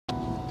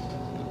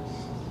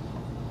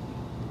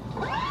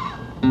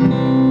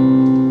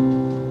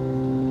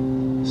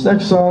This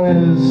next song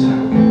is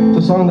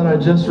the song that I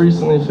just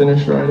recently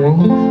finished writing.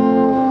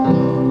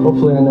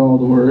 Hopefully I know all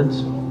the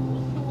words.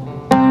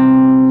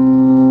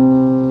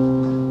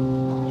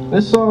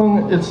 This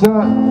song, it's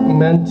not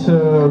meant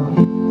to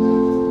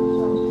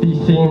be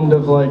themed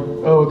of like,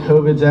 oh,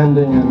 COVID's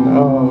ending and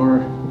oh,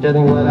 we're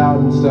getting let out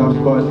and stuff,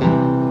 but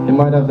it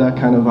might have that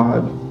kind of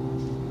vibe.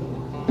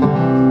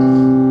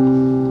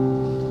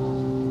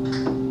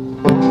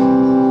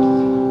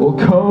 Well,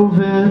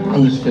 COVID,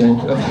 I'm just kidding.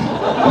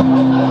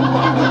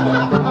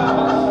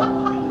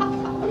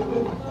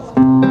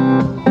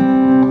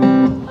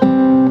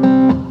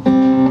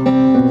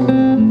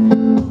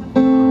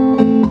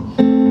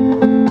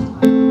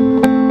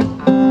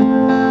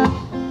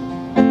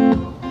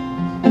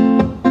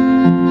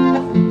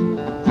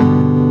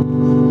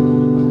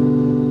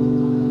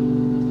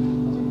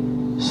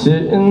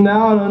 Sitting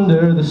out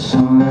under the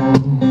sun,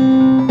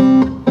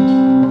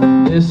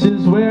 this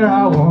is where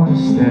I want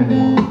to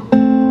stay.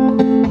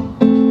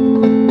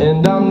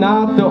 And I'm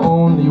not the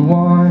only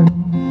one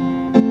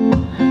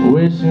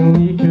wishing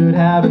we could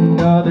have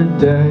another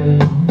day.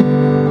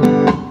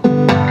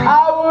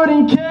 I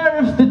wouldn't care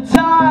if the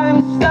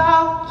time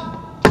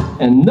stopped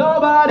and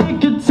nobody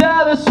could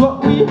tell us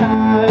what we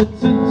had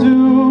to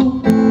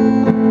do.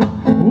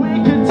 We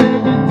could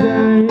take a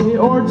day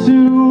or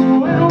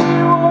two and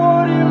we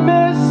wouldn't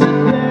miss a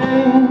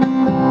thing.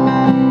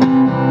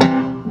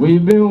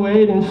 We've been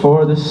waiting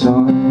for the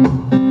sun.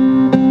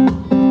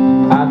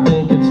 I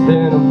think it's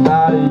been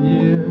about a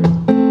year.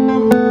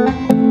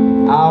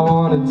 I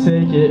wanna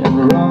take it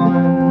and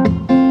run,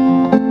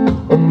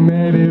 or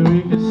maybe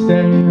we could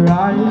stay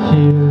right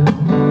here.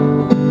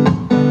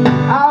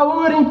 I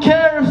wouldn't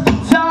care if the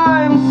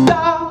time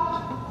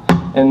stopped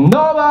and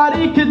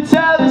nobody could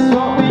tell us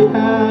what we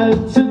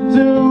had to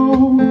do.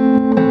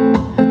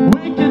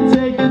 We could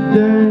take a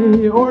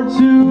day or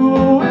two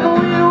and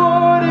we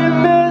wouldn't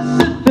miss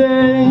a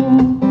thing.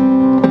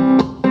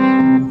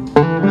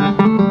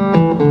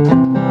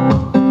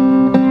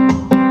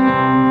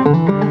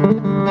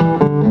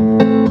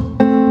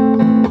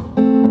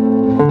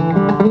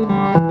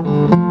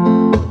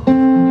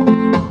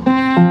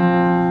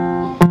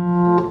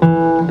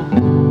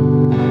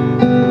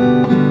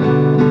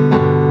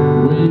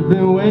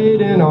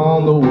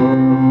 On the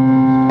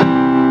world,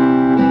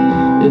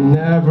 it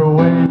never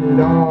waited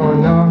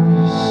on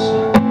us.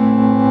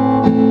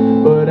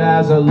 But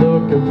as I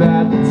look up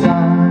at the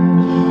time,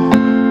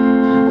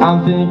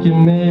 I'm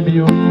thinking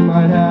maybe we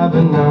might have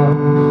enough.